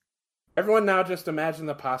does. Everyone now just imagine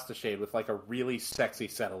the pasta shade with like a really sexy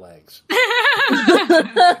set of legs.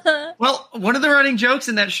 Well, one of the running jokes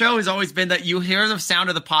in that show has always been that you hear the sound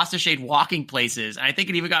of the pasta shade walking places. And I think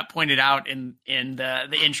it even got pointed out in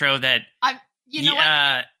the intro that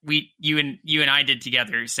you and I did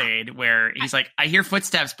together, Sade, where he's like, I hear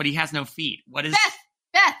footsteps, but he has no feet. What is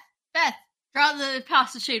Beth, draw the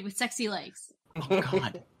pasta shade with sexy legs. Oh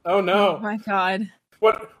God. Oh no. Oh my God.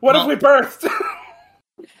 What have we birthed?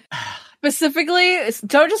 Specifically,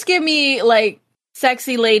 don't just give me like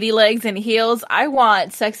sexy lady legs and heels. I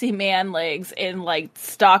want sexy man legs in like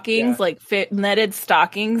stockings, like netted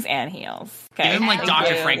stockings and heels. Okay, give him like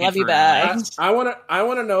Dr. Frankenfurter. Love you, Beth. I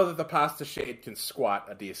want to know that the pasta shade can squat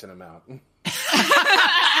a decent amount.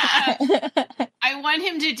 I want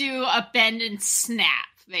him to do a bend and snap,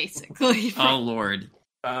 basically. Oh Lord.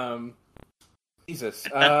 Jesus.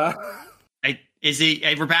 We're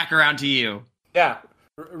back around to you. Yeah.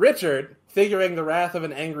 Richard, figuring the wrath of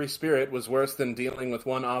an angry spirit was worse than dealing with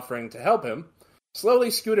one offering to help him,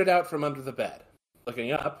 slowly scooted out from under the bed.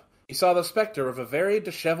 Looking up, he saw the specter of a very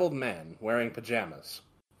disheveled man wearing pajamas.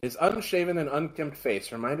 His unshaven and unkempt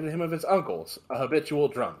face reminded him of his uncle's, a habitual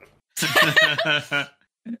drunk.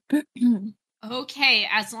 Okay,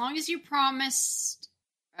 as long as you promised...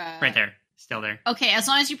 Right there. Still there. Okay, as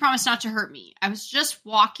long as you promise not to hurt me. I was just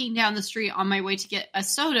walking down the street on my way to get a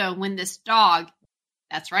soda when this dog...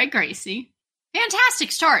 That's right, Gracie.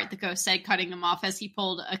 Fantastic start, the ghost said, cutting him off as he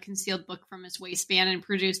pulled a concealed book from his waistband and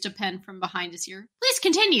produced a pen from behind his ear. Please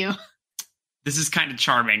continue. This is kind of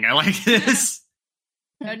charming. I like this.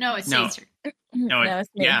 No, it's Caesar. No, it's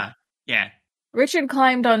me. Yeah. Richard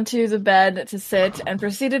climbed onto the bed to sit and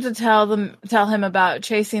proceeded to tell him about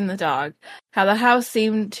chasing the dog, how the house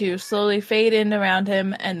seemed to slowly fade in around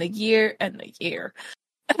him, and the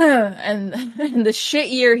shit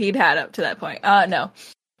year he'd had up to that point.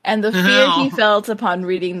 And the fear he felt upon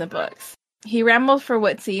reading the books. He rambled for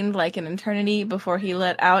what seemed like an eternity before he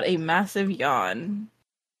let out a massive yawn.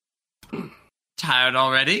 Tired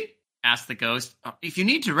already? Asked the ghost. If you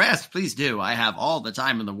need to rest, please do. I have all the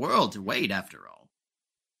time in the world to wait, after all.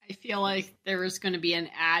 I feel like there is going to be an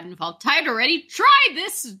ad involved. Tired already? Try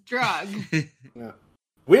this drug! Yeah.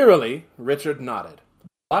 Wearily, Richard nodded,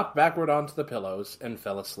 flopped backward onto the pillows, and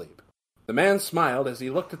fell asleep. The man smiled as he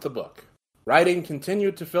looked at the book. Writing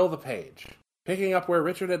continued to fill the page, picking up where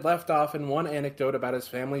Richard had left off in one anecdote about his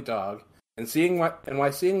family dog, and why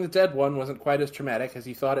seeing the dead one wasn't quite as traumatic as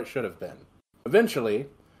he thought it should have been. Eventually,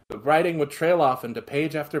 the writing would trail off into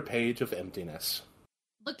page after page of emptiness.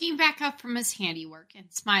 Looking back up from his handiwork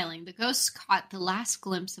and smiling, the ghost caught the last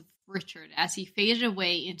glimpse of Richard as he faded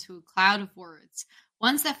away into a cloud of words,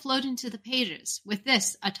 ones that flowed into the pages. With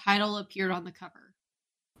this, a title appeared on the cover.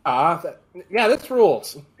 This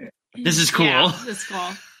rules. This is cool. Yeah, this is cool.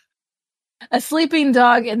 A sleeping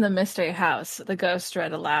dog in the mystery house, the ghost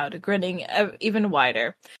read aloud, grinning even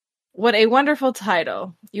wider. What a wonderful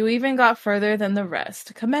title. You even got further than the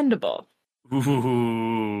rest. Commendable.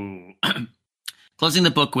 Ooh. Closing the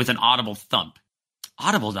book with an audible thump.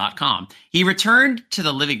 Audible.com. He returned to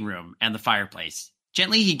the living room and the fireplace.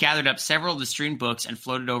 Gently, he gathered up several of the strewn books and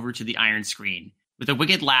floated over to the iron screen. With a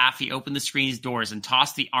wicked laugh, he opened the screen's doors and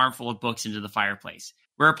tossed the armful of books into the fireplace,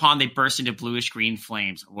 whereupon they burst into bluish-green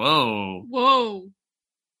flames. Whoa.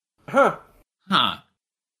 Huh. Huh.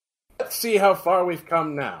 Let's see how far we've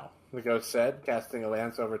come now, the ghost said, casting a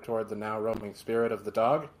lance over toward the now roaming spirit of the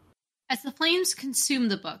dog. As the flames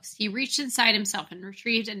consumed the books, he reached inside himself and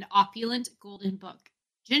retrieved an opulent golden book.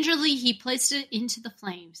 Gingerly, he placed it into the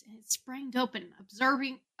flames, and it sprang open,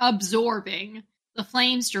 absorbing the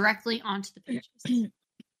flames directly onto the pages.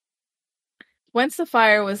 Once the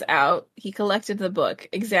fire was out, he collected the book,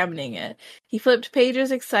 examining it. He flipped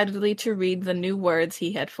pages excitedly to read the new words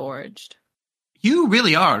he had forged. You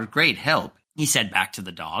really are a great help, he said back to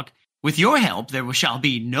the dog. With your help, there shall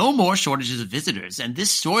be no more shortages of visitors, and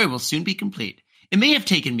this story will soon be complete. It may have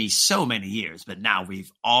taken me so many years, but now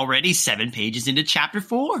we've already 7 pages into chapter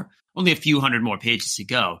 4. Only a few hundred more pages to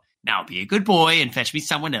go. Now be a good boy and fetch me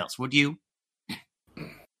someone else, would you?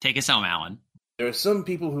 Take us home, Alan. There are some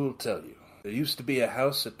people who will tell you there used to be a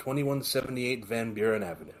house at 2178 Van Buren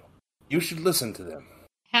Avenue. You should listen to them.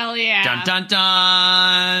 Hell yeah. Dun dun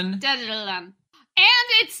dun! Dun, dun, dun. And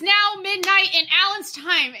it's now midnight in Alan's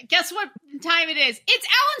time. Guess what time it is? It's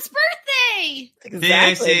Alan's birthday!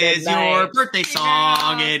 Exactly this is midnight. your birthday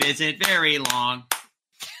song. Yeah. It isn't very long.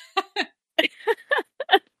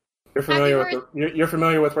 You're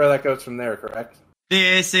familiar with where that goes from there, correct?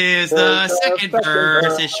 This is the second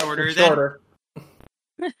verse. It's shorter than...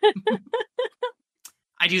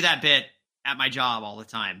 I do that bit at my job all the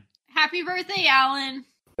time. Happy birthday, Alan.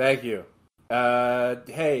 Thank you.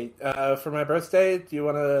 Hey, for my birthday, do you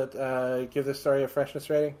want to give this story a freshness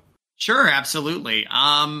rating? Sure, absolutely.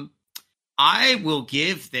 I will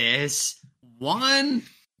give this 1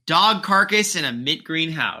 dog carcass in a mint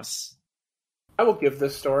green house. I will give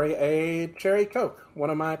this story a cherry Coke,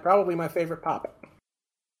 probably my favorite pop.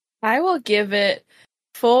 I will give it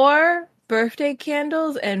 4 birthday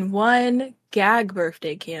candles and 1 gag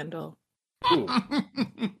birthday candle. Ooh.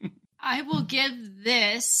 I will give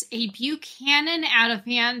this a Buchanan out of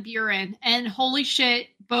Van Buren. And holy shit,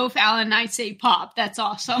 both Alan and I say pop. That's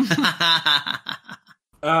awesome.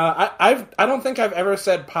 I don't think I've ever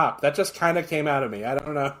said pop. That just kind of came out of me. I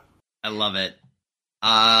don't know. I love it.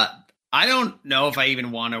 I don't know if I even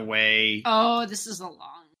want to weigh. Oh, this is a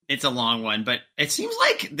long. It's a long one, but it seems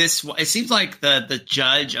like the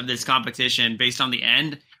judge of this competition, based on the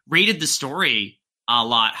end, rated the story a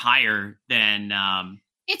lot higher than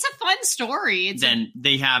it's a fun story.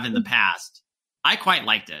 They have in the past. I quite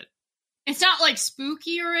liked it. It's not like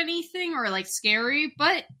spooky or anything or like scary,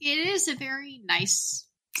 but it is a very nice,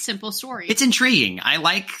 simple story. It's intriguing. I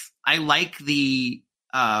like the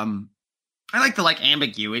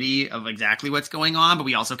ambiguity of exactly what's going on, but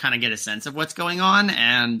we also kind of get a sense of what's going on.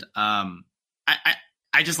 And I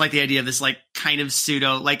just like the idea of this like kind of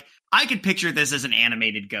pseudo, like I could picture this as an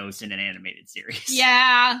animated ghost in an animated series.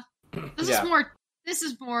 Yeah. This is more, I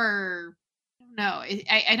don't know.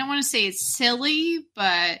 I don't want to say it's silly,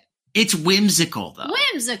 but it's whimsical though.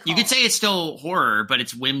 Whimsical. You could say it's still horror, but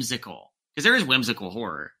it's whimsical because there is whimsical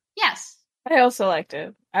horror. Yes. I also liked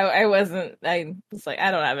it. I was like,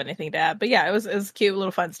 I don't have anything to add, but yeah, it was a cute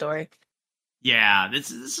little fun story. Yeah,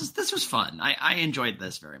 this was fun. I enjoyed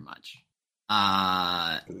this very much.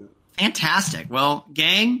 Fantastic. Well,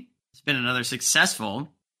 gang, it's been another successful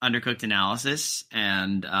Undercooked analysis,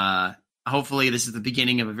 and hopefully this is the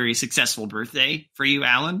beginning of a very successful birthday for you,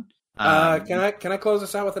 Alan. Can I close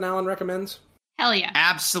this out with an Alan recommends? Hell yeah.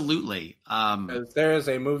 Absolutely. There is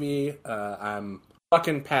a movie I'm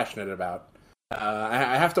fucking passionate about.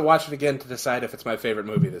 I have to watch it again to decide if it's my favorite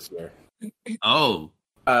movie this year. Oh.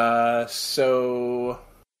 So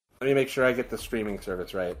let me make sure I get the streaming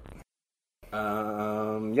service right.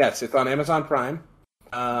 Yes, it's on Amazon Prime.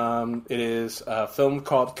 It is a film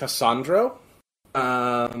called Cassandro.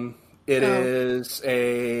 It is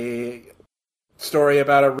a story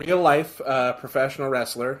about a real-life professional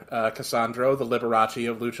wrestler, Cassandro, the Liberace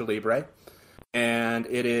of Lucha Libre. And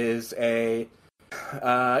it is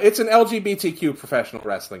it's an LGBTQ professional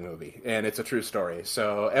wrestling movie, and it's a true story.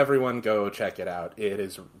 So everyone go check it out. It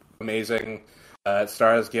is amazing. It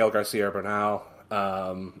stars Gail Garcia Bernal.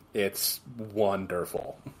 It's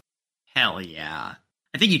wonderful. Hell yeah.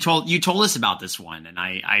 I think you told us about this one, and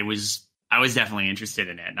I was definitely interested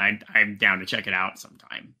in it, and I'm down to check it out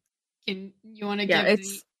sometime. Can you want to give? Yeah,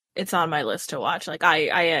 it's on my list to watch. Like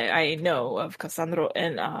I know of Cassandro,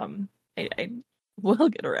 and I will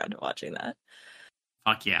get around to watching that.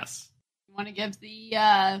 Fuck yes. You want to give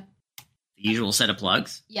the usual set of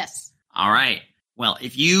plugs? Yes. All right. Well,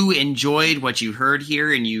 if you enjoyed what you heard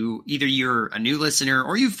here and you're a new listener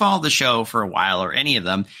or you've followed the show for a while or any of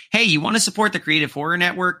them, hey, you want to support the Creative Horror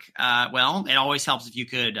Network? Well, it always helps if you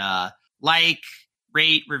could like,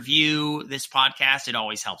 rate, review this podcast. It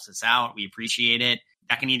always helps us out. We appreciate it.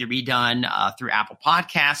 That can either be done through Apple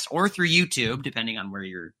Podcasts or through YouTube, depending on where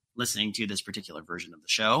you're listening to this particular version of the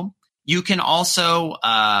show. You can also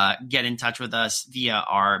get in touch with us via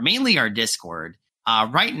mainly our Discord.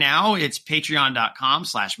 Right now, it's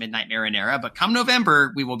patreon.com/midnightmarinara, but come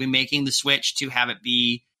November, we will be making the switch to have it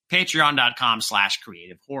be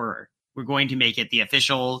patreon.com/creative horror. We're going to make it the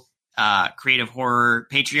official Creative Horror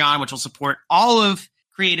Patreon, which will support all of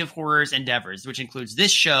Creative Horror's endeavors, which includes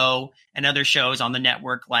this show and other shows on the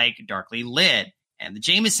network like Darkly Lit and the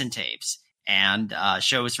Jameson Tapes and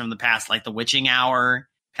shows from the past like The Witching Hour,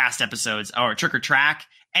 past episodes, or Trick or Track.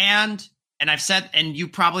 And I've said, and you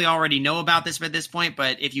probably already know about this at this point,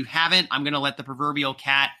 but if you haven't, I'm going to let the proverbial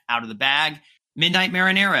cat out of the bag. Midnight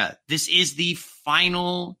Marinara. This is the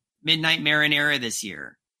final Midnight Marinara this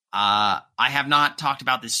year. I have not talked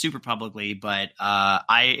about this super publicly, but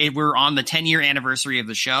we're on the 10-year anniversary of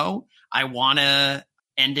the show. I want to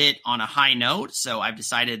end it on a high note. So I've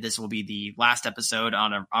decided this will be the last episode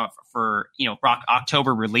for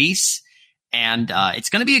October release. And it's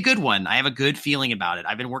going to be a good one. I have a good feeling about it.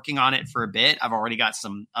 I've been working on it for a bit. I've already got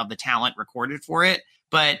some of the talent recorded for it,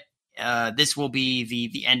 but this will be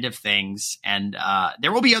the end of things. And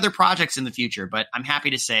there will be other projects in the future, but I'm happy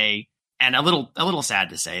to say, and a little sad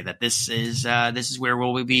to say, that this is where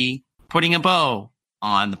we'll be putting a bow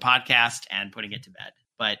on the podcast and putting it to bed.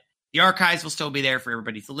 But the archives will still be there for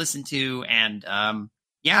everybody to listen to. And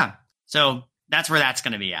so that's where that's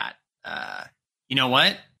going to be at. You know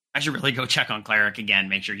what? I should really go check on Cleric again,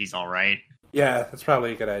 make sure he's all right. Yeah, that's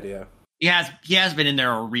probably a good idea. He has been in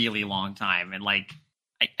there a really long time, and like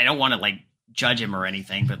I don't want to like judge him or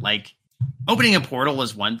anything, but like opening a portal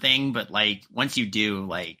is one thing, but like once you do,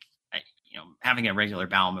 like having a regular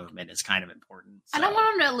bowel movement is kind of important. So. I don't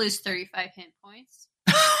want him to lose 35 hit points.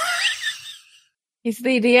 He's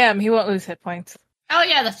the DM. He won't lose hit points. Oh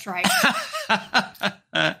yeah, that's right.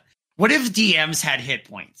 What if DMs had hit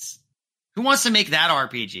points? Who wants to make that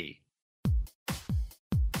RPG?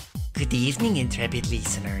 Good evening, intrepid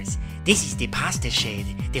listeners. This is the Pasta Shade,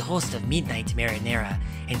 the host of Midnight Marinara,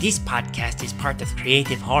 and this podcast is part of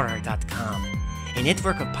CreativeHorror.com, a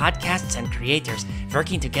network of podcasts and creators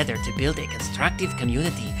working together to build a constructive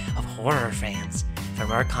community of horror fans. For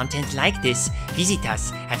more content like this, visit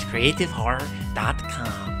us at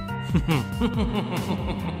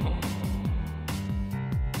CreativeHorror.com.